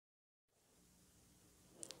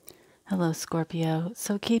Hello, Scorpio.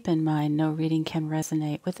 So keep in mind, no reading can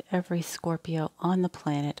resonate with every Scorpio on the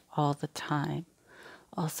planet all the time.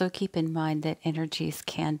 Also keep in mind that energies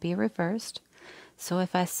can be reversed. So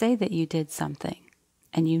if I say that you did something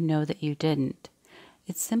and you know that you didn't,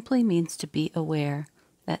 it simply means to be aware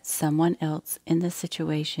that someone else in the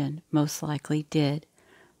situation most likely did,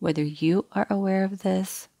 whether you are aware of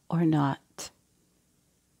this or not.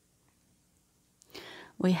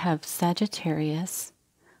 We have Sagittarius,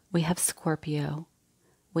 we have Scorpio,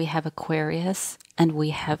 we have Aquarius, and we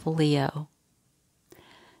have Leo.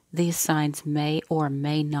 These signs may or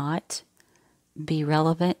may not be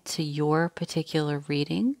relevant to your particular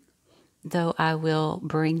reading, though I will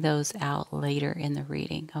bring those out later in the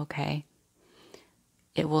reading, okay?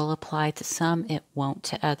 It will apply to some, it won't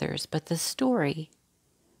to others, but the story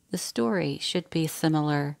should be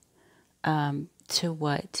similar to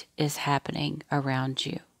what is happening around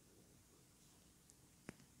you.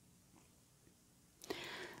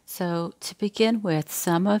 So to begin with,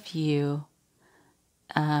 some of you,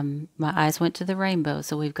 my eyes went to the rainbow,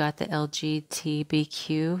 so we've got the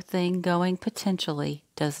LGBTQ thing going potentially.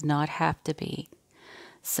 Does not have to be.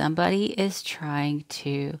 Somebody is trying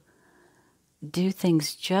to do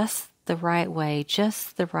things just the right way,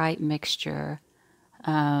 just the right mixture,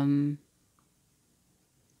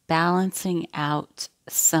 balancing out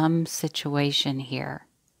some situation here,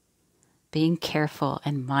 being careful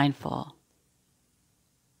and mindful.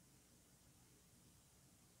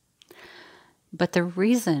 But the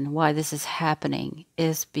reason why this is happening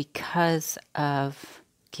is because of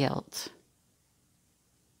guilt.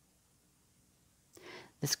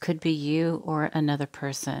 This could be you or another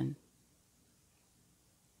person.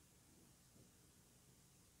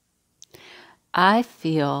 I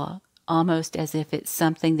feel almost as if it's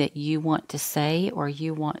something that you want to say or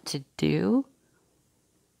you want to do,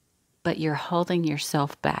 but you're holding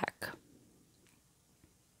yourself back.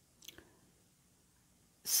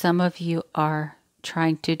 Some of you are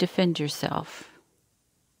trying to defend yourself.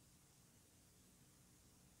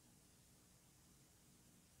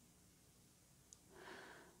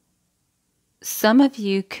 Some of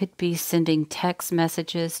you could be sending text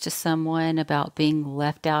messages to someone about being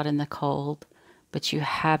left out in the cold, but you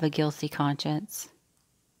have a guilty conscience.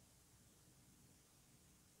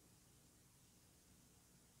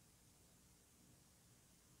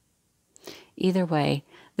 Either way,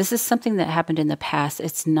 this is something that happened in the past.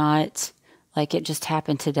 It's not like it just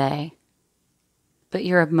happened today. But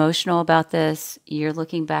you're emotional about this. You're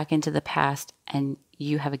looking back into the past and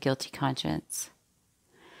you have a guilty conscience.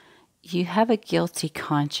 You have a guilty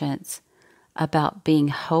conscience about being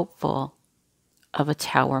hopeful of a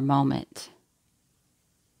tower moment.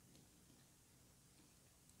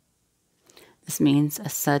 This means a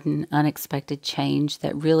sudden, unexpected change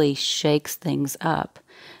that really shakes things up.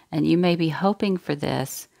 And you may be hoping for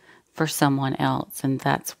this for someone else, and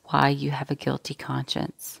that's why you have a guilty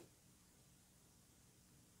conscience.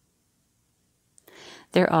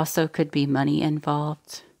 There also could be money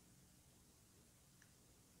involved.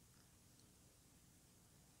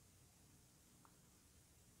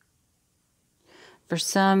 For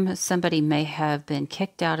some, somebody may have been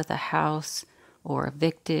kicked out of the house or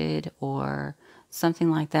evicted or something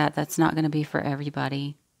like that. That's not going to be for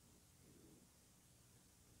everybody.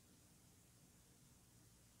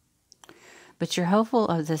 But you're hopeful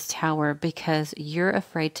of this tower because you're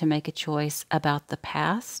afraid to make a choice about the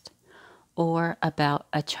past or about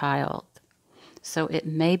a child. So it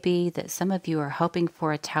may be that some of you are hoping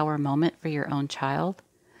for a tower moment for your own child.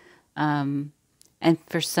 And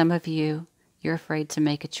for some of you, you're afraid to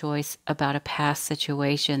make a choice about a past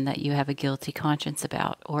situation that you have a guilty conscience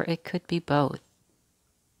about, or it could be both.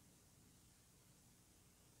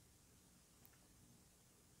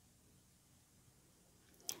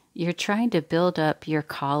 You're trying to build up your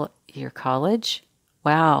college.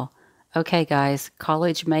 Wow. Okay, guys,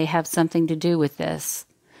 college may have something to do with this.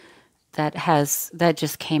 That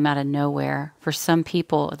just came out of nowhere. For some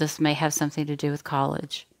people, this may have something to do with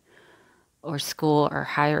college or school or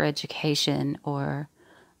higher education or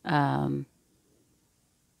I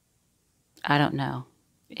don't know.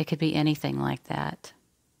 It could be anything like that.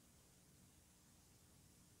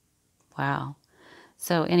 Wow.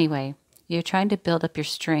 So anyway, you're trying to build up your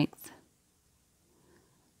strength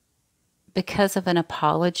because of an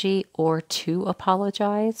apology or to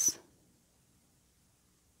apologize.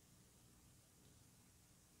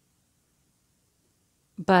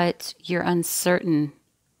 But you're uncertain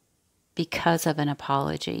because of an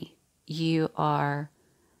apology. You are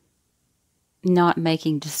not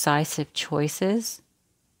making decisive choices.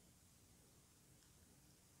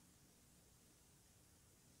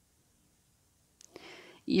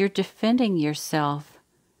 You're defending yourself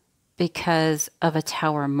because of a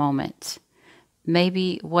tower moment.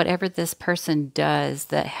 Maybe whatever this person does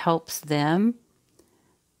that helps them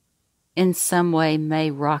in some way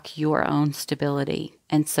may rock your own stability.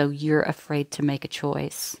 And so you're afraid to make a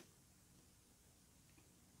choice.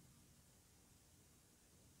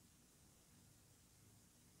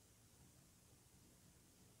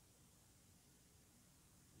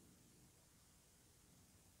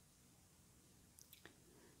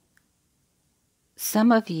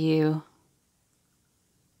 Some of you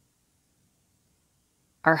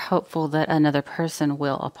are hopeful that another person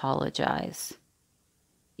will apologize,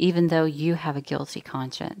 even though you have a guilty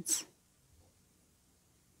conscience.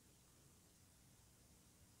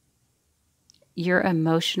 You're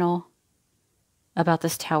emotional about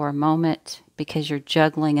this tower moment because you're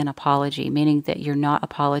juggling an apology, meaning that you're not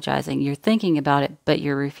apologizing. You're thinking about it, but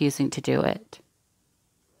you're refusing to do it.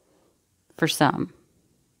 For some.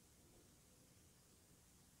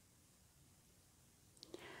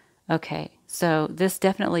 Okay, so this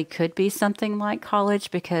definitely could be something like college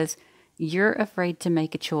because you're afraid to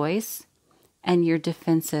make a choice and you're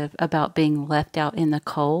defensive about being left out in the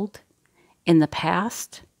cold in the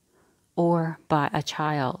past or by a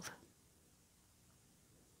child.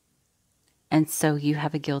 And so you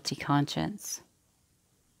have a guilty conscience.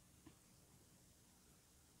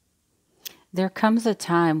 There comes a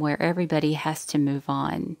time where everybody has to move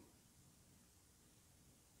on.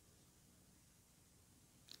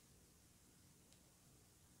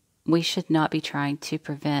 We should not be trying to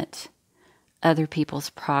prevent other people's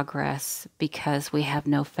progress because we have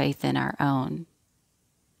no faith in our own.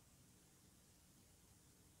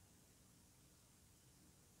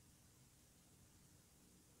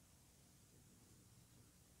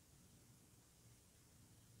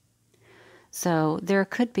 So there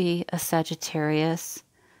could be a Sagittarius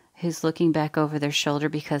who's looking back over their shoulder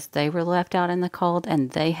because they were left out in the cold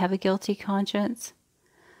and they have a guilty conscience.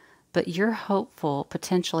 But you're hopeful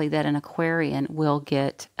potentially that an Aquarian will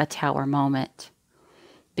get a tower moment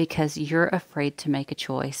because you're afraid to make a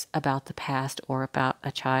choice about the past or about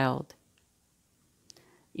a child.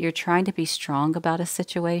 You're trying to be strong about a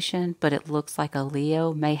situation, but it looks like a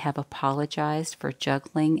Leo may have apologized for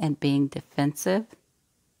juggling and being defensive.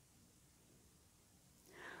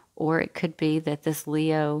 Or it could be that this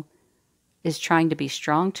Leo is trying to be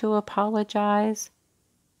strong to apologize,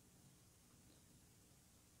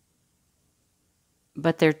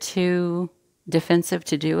 but they're too defensive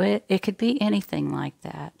to do it. It could be anything like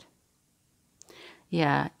that.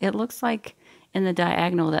 Yeah, it looks like in the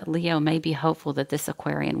diagonal that Leo may be hopeful that this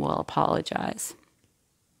Aquarian will apologize.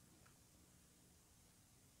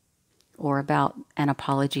 Or about an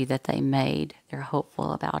apology that they made. They're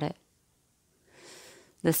hopeful about it.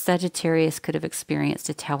 The Sagittarius could have experienced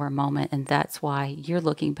a tower moment, and that's why you're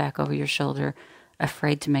looking back over your shoulder,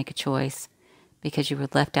 afraid to make a choice because you were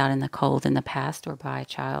left out in the cold in the past or by a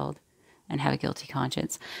child and have a guilty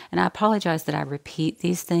conscience. And I apologize that I repeat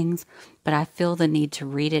these things, but I feel the need to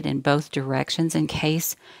read it in both directions in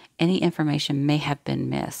case any information may have been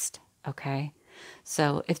missed, okay?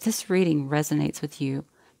 So if this reading resonates with you,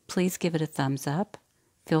 please give it a thumbs up.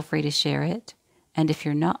 Feel free to share it. And if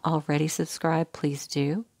you're not already subscribed, please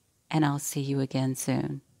do. And I'll see you again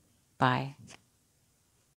soon. Bye.